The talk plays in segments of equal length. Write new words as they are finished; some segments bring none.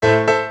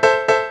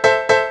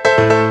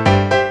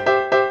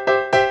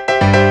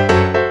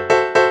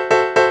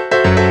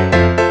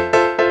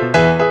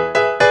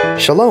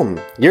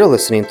Shalom, you're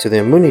listening to the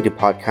Emunah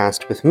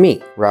podcast with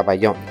me, Rabbi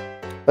Yoni.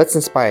 Let's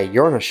inspire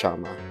your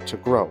neshama to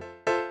grow.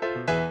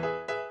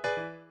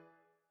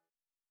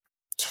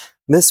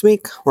 This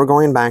week, we're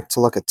going back to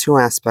look at two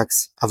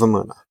aspects of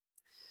Emunah.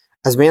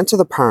 As we enter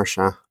the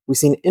parasha, we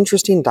see an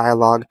interesting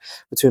dialogue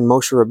between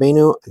Moshe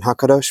Rabbeinu and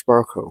HaKadosh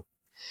Baruch Hu.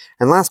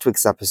 In last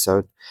week's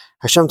episode,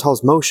 Hashem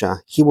tells Moshe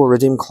he will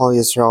redeem Klal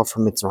Yisrael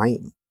from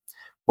Mitzrayim.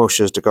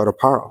 Moshe is to go to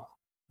Paro.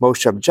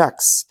 Moshe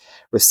objects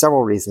with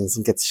several reasons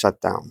and gets shut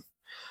down.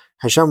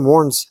 Hashem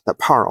warns that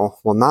Paro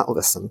will not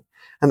listen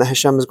and that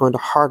Hashem is going to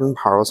harden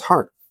Paro's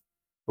heart.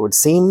 It would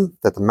seem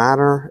that the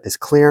matter is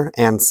clear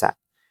and set.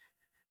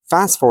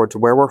 Fast forward to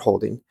where we're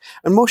holding,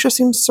 and Moshe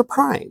seems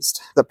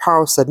surprised that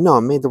Paro said no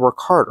and made the work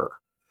harder.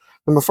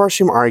 The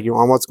Mefarshim argue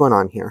on what's going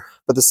on here,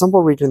 but the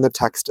simple reading of the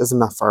text is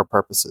enough for our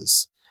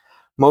purposes.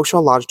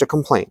 Moshe lodged a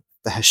complaint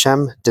that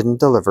Hashem didn't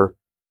deliver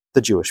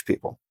the Jewish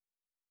people.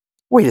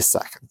 Wait a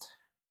second.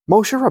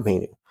 Moshe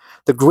Rabbeinu,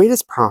 the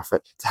greatest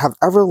prophet to have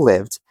ever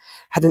lived,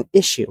 had an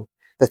issue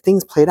that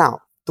things played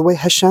out the way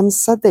Hashem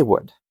said they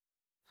would.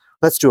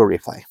 Let's do a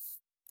replay.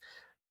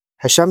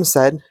 Hashem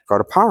said, go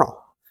to Paro.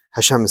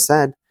 Hashem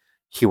said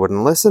he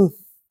wouldn't listen.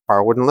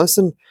 Paro wouldn't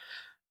listen.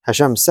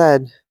 Hashem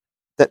said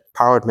that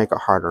Paro would make it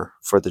harder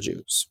for the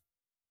Jews.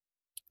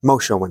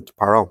 Moshe went to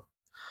Paro.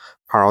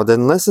 Paro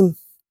didn't listen.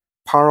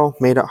 Paro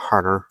made it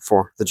harder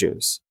for the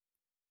Jews.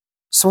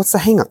 So what's the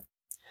hang-up?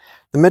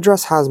 The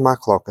Midrash has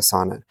machlokas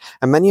on it,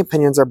 and many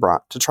opinions are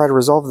brought to try to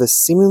resolve this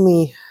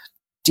seemingly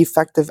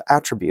defective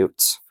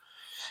attribute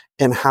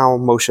in how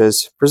Moshe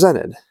is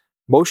presented.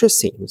 Moshe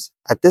seems,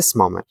 at this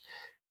moment,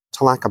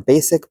 to lack a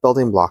basic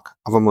building block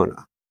of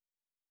Emunah.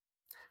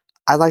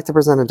 I'd like to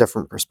present a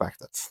different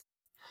perspective.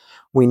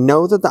 We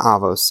know that the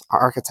Avos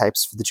are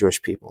archetypes for the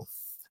Jewish people.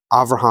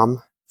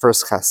 Avraham for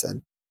his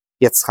chesed,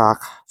 Yitzchak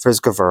for his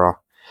gevurah,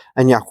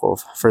 and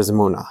Yaakov for his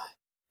Emunah.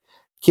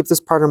 Keep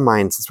this part in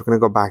mind since we're going to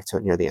go back to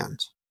it near the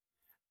end.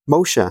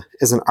 Moshe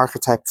is an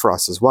archetype for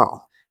us as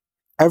well.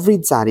 Every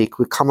tzaddik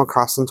we come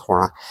across in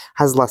Torah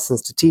has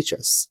lessons to teach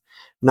us,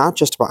 not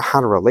just about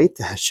how to relate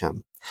to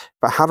Hashem,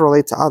 but how to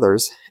relate to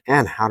others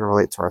and how to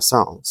relate to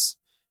ourselves.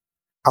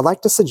 I'd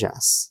like to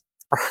suggest,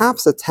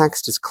 perhaps the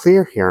text is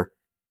clear here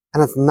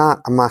and it's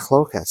not a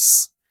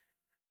machlokas.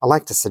 I'd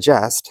like to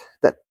suggest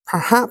that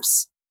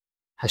perhaps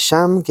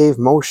Hashem gave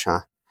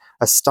Moshe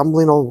a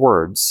stumbling of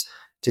words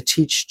to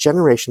teach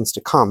generations to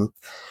come,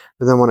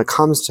 but then when it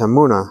comes to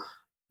Emunah,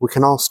 we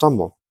can all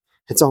stumble.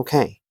 It's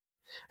okay.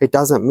 It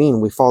doesn't mean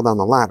we fall down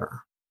the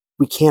ladder.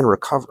 We can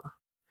recover.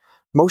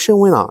 Moshe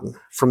went on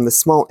from this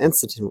small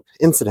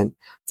incident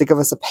to give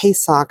us a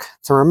Pesach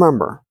to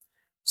remember.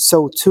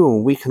 So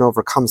too, we can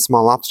overcome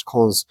small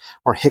obstacles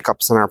or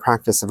hiccups in our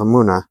practice of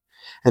Emunah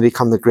and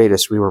become the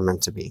greatest we were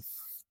meant to be.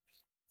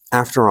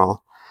 After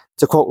all,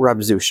 to quote Reb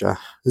Zusha,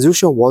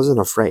 Zusha wasn't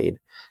afraid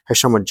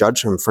Hashem would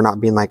judge him for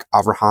not being like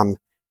Avraham,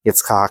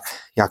 Yitzchak,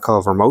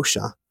 Yaakov, or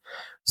Moshe.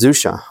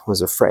 Zusha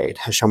was afraid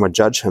Hashem would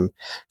judge him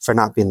for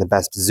not being the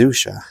best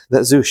Zusha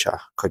that Zusha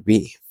could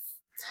be.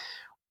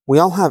 We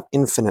all have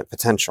infinite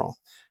potential.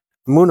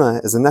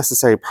 Emunah is a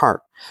necessary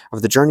part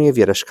of the journey of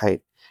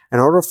Yiddishkeit. In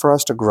order for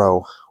us to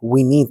grow,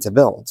 we need to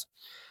build.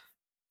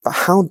 But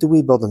how do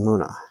we build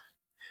Emunah?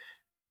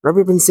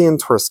 Rabbi Ben-Zion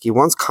Twersky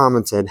once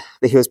commented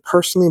that he was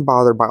personally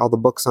bothered by all the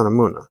books on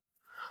Emunah.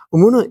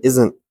 Emunah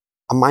isn't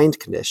a mind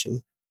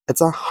condition,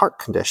 it's a heart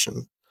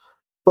condition.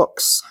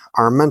 Books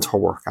are a mental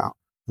workout,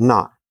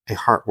 not a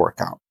heart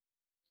workout.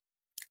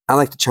 I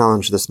like to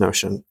challenge this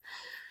notion.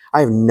 I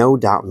have no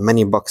doubt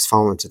many books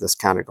fall into this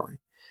category,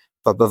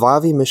 but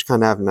Bavavi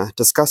Mishkan Evna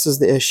discusses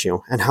the issue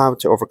and how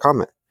to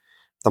overcome it.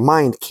 The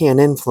mind can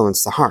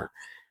influence the heart.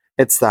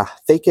 It's the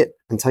fake it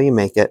until you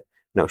make it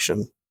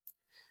notion.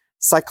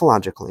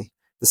 Psychologically,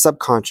 the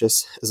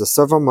subconscious is a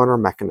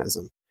servomotor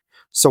mechanism.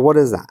 So what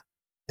is that?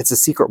 It's a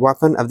secret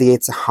weapon of the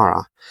Yetzer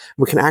Hara.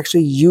 We can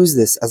actually use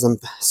this as a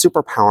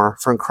superpower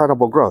for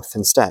incredible growth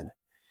instead.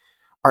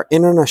 Our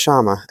inner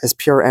neshama is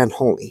pure and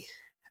holy.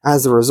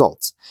 As a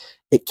result,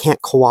 it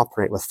can't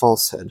cooperate with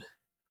falsehood.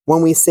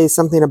 When we say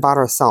something about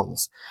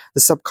ourselves,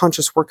 the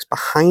subconscious works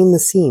behind the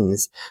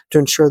scenes to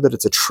ensure that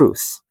it's a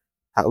truth,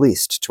 at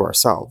least to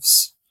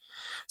ourselves.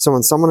 So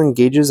when someone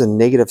engages in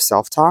negative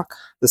self-talk,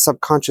 the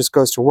subconscious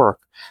goes to work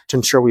to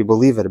ensure we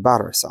believe it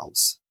about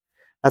ourselves.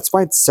 That's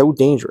why it's so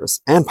dangerous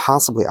and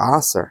possibly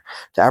asur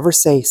to ever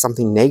say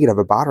something negative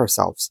about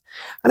ourselves,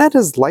 and it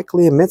is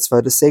likely a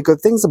mitzvah to say good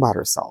things about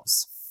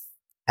ourselves.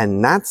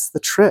 And that's the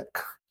trick.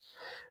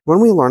 When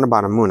we learn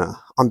about Emunah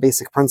on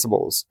basic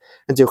principles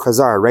and do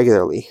chazar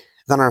regularly,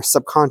 then our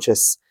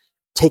subconscious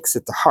takes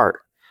it to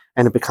heart,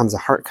 and it becomes a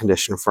heart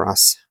condition for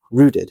us,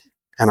 rooted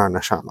in our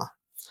neshama.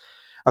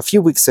 A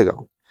few weeks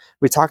ago,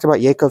 we talked about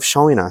Yaakov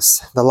showing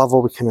us the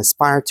level we can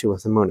aspire to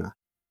with Emunah,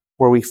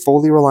 where we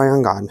fully rely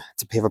on God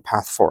to pave a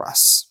path for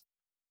us.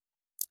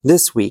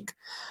 This week,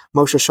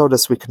 Moshe showed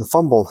us we can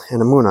fumble in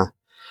Emunah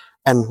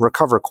and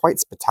recover quite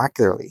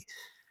spectacularly.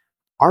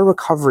 Our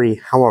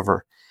recovery,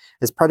 however,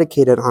 is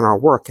predicated on our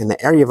work in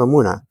the area of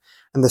Emunah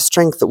and the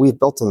strength that we've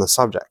built in the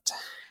subject.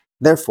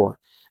 Therefore,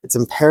 It's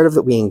imperative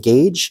that we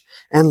engage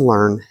and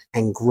learn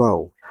and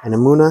grow in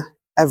Emunah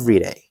every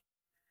day.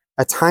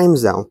 At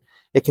times, though,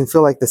 it can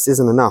feel like this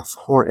isn't enough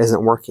or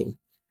isn't working.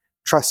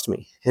 Trust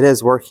me, it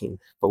is working,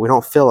 but we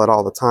don't feel it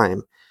all the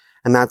time.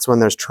 And that's when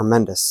there's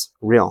tremendous,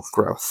 real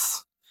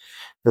growth.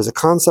 There's a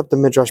concept the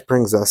Midrash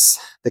brings us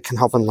that can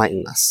help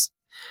enlighten us.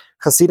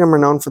 Hasidim are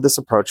known for this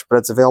approach, but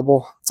it's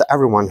available to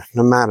everyone,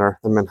 no matter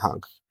the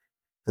minhag.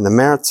 And the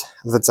merit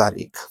of the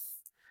tzaddik.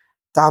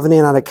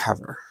 Davening at a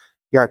kever,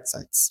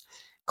 yartzites,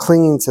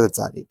 clinging to the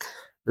tzaddik,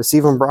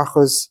 receiving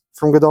brachos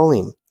from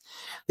gedolim.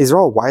 These are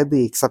all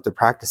widely accepted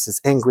practices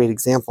and great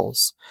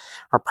examples.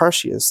 Our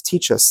parshias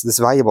teach us this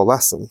valuable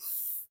lesson.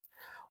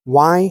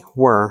 Why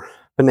were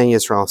Bnei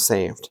Yisrael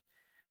saved?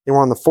 They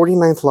were on the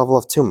 49th level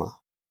of Tumah.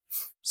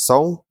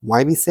 So,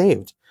 why be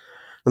saved?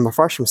 The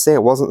Mefarshim say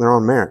it wasn't their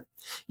own merit.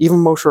 Even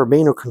Moshe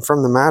Rabbeinu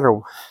confirmed the matter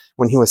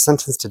when he was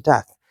sentenced to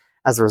death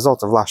as a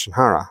result of Lashon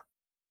Hara.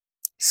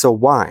 So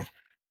why?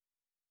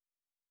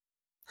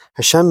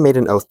 Hashem made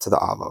an oath to the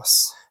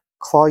Avos.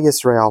 Klal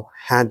Yisrael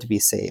had to be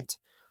saved.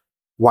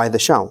 Why the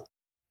show?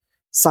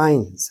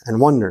 Signs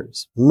and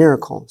wonders,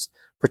 miracles,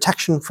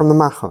 protection from the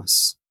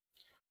Machos.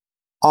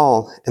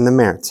 All in the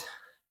merit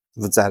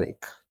of the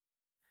Tzaddik.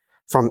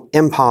 From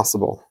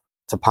impossible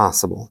to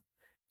possible,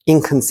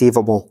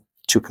 inconceivable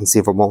to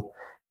conceivable,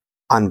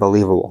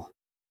 unbelievable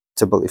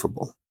to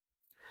believable.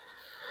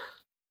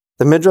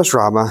 The Midrash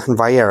Rabbah in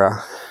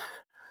Vayeira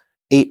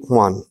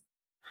 8:1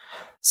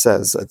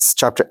 says, it's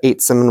chapter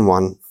 8, Simon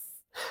 1.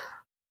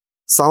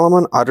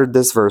 Solomon uttered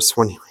this verse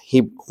when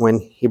he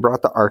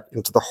brought the ark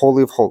into the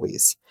Holy of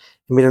Holies.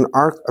 He made an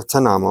ark of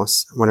 10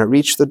 amos. When it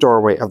reached the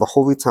doorway of the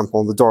holy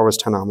temple, the door was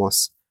 10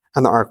 amos,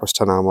 and the ark was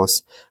 10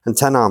 amos, and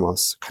 10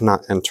 amos could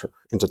not enter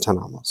into 10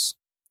 amos.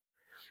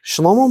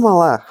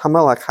 Shlomo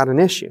HaMelech had an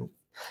issue.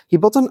 He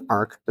built an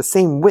ark the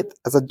same width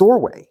as a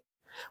doorway.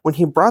 When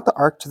he brought the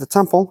ark to the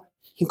temple,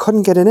 he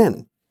couldn't get it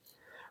in.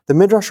 The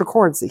Midrash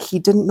records that he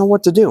didn't know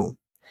what to do.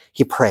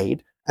 He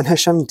prayed, and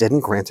Hashem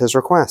didn't grant his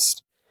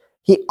request.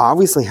 He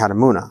obviously had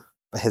Emunah,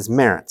 but his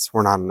merits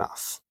were not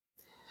enough.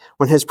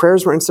 When his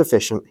prayers were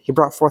insufficient, he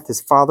brought forth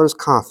his father's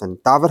coffin,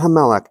 David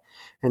HaMelech,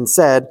 and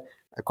said,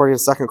 according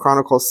to 2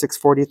 Chronicles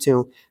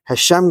 6:42,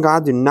 Hashem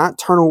God, do not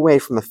turn away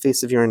from the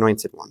face of your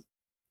anointed one.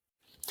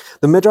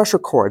 The Midrash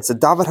records that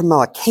David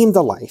HaMelech came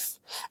to life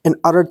and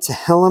uttered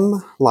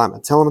Tehillim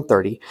Lamed, Tehillim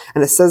 30,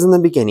 and it says in the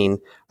beginning,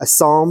 a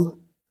song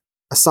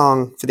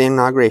for the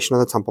inauguration of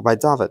the temple by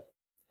David.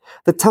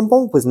 The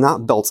temple was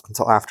not built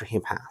until after he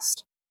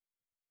passed.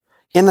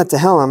 In the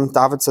Tehillim,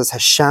 David says,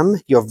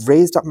 Hashem, you have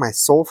raised up my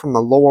soul from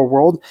the lower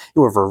world.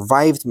 You have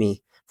revived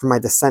me from my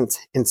descent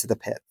into the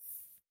pit.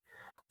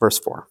 Verse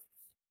 4.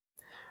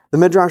 The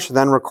Midrash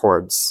then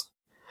records,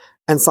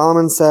 and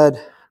Solomon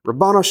said,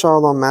 Rabbanu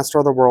Shalom, master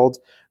of the world,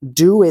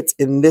 do it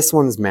in this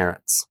one's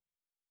merits.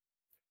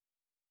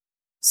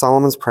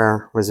 Solomon's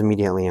prayer was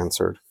immediately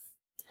answered.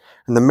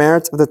 And the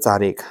merit of the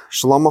tzaddik,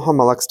 Shlomo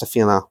HaMelech's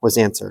tefillah, was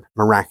answered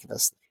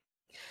miraculously.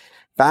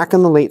 Back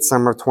in the late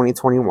summer of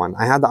 2021,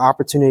 I had the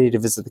opportunity to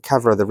visit the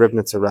kever of the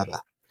Ribnitzer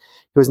Rebbe.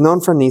 He was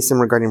known for nisim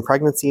regarding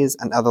pregnancies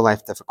and other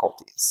life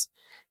difficulties.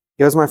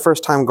 It was my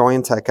first time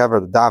going to a kever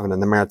to daven in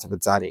the merit of the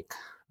tzaddik.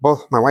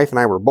 Both my wife and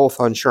I were both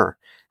unsure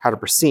how to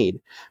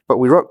proceed, but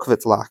we wrote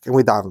kvitzlach and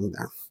we davened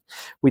there.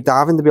 We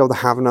davened to be able to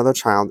have another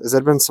child, as it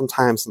had been some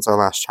time since our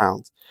last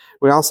child.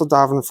 We also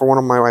davened for one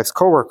of my wife's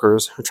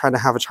coworkers who tried to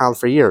have a child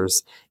for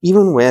years,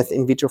 even with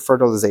in vitro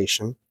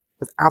fertilization,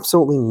 with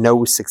absolutely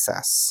no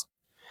success.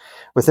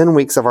 Within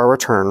weeks of our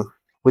return,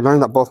 we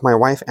learned that both my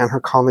wife and her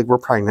colleague were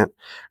pregnant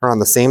around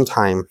the same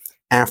time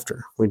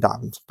after we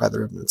davened by the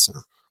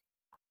Ribnitzer.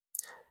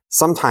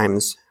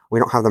 Sometimes we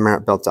don't have the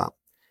merit built up.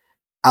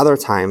 Other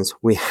times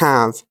we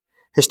have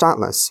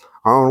hishtatlis,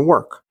 our own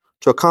work,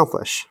 to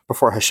accomplish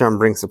before Hashem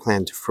brings the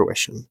plan to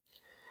fruition.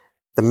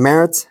 The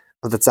merit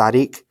of the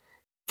tzaddik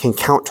can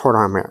count toward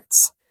our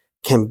merits,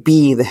 can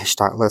be the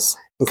hishtatlis,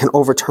 and can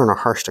overturn a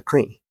harsh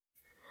decree.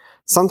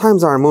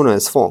 Sometimes our emunah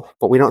is full,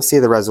 but we don't see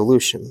the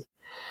resolution.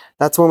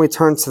 That's when we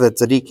turn to the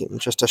tzaddikim,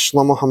 just as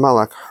Shlomo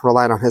HaMelech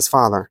relied on his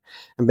father,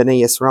 and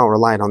Bnei Yisrael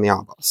relied on the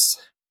Avos.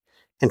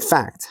 In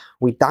fact,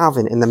 we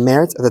daven in the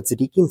merit of the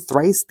tzaddikim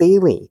thrice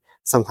daily,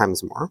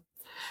 sometimes more.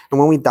 And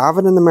when we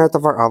daven in the merit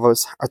of our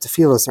Avos, our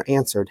tefillos are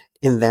answered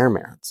in their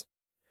merit.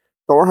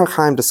 The Or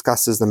HaChaim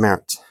discusses the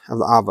merit of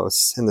the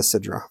Avos in the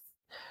sidra.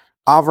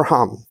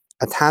 Avraham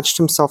attached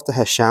himself to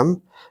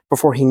Hashem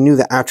before he knew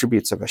the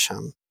attributes of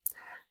Hashem.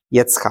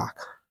 Yitzchak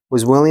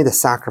was willing to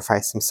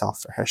sacrifice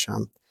himself for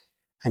Hashem.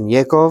 And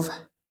Yaakov,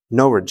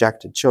 no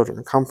rejected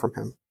children come from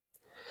him.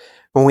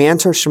 When we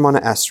enter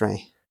Shemona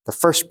Esrei, the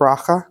first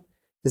bracha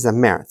is a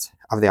merit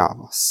of the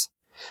Avos.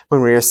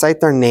 When we recite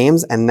their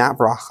names and that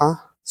bracha,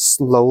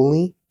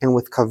 slowly and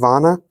with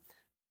kavana,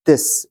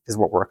 this is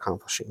what we're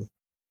accomplishing.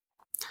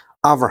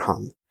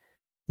 Avraham,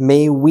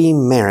 may we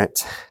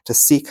merit to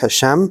seek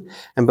Hashem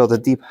and build a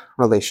deep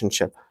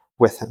relationship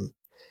with him.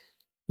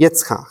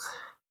 Yitzchak,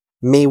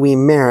 may we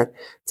merit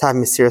to have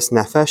Mesiras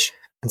Nefesh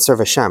and serve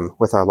Hashem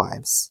with our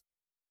lives.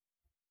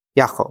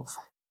 Yaakov,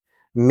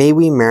 May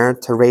we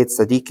merit to raid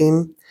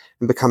tzaddikim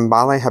and become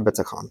balei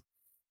habitakon.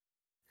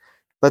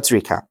 Let's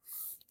recap.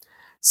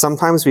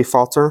 Sometimes we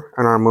falter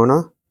in our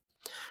emunah,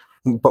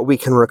 but we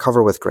can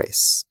recover with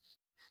grace.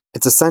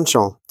 It's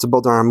essential to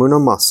build our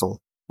emunah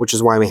muscle, which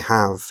is why we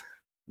have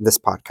this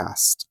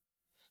podcast.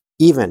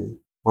 Even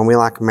when we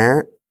lack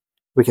merit,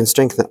 we can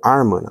strengthen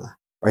our emunah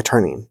by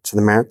turning to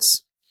the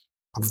merits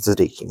of the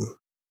tzaddikim.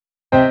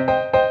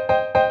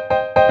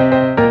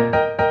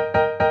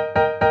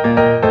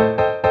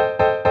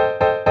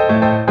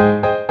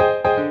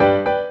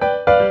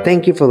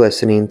 Thank you for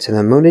listening to the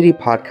Emunah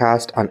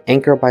podcast on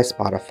Anchor by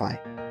Spotify.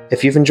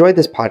 If you've enjoyed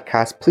this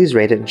podcast, please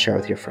rate it and share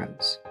with your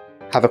friends.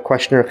 Have a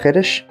question or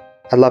chiddush?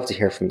 I'd love to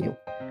hear from you.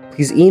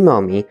 Please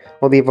email me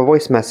or leave a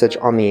voice message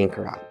on the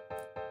Anchor app.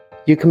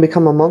 You can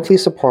become a monthly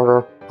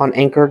supporter on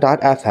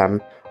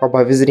Anchor.fm or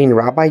by visiting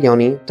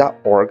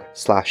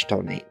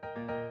rabbiyoni.org/donate.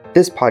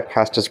 This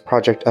podcast is a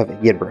project of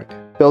Yidbrick,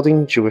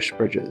 Building Jewish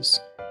Bridges.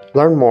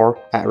 Learn more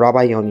at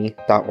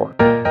rabbiyoni.org.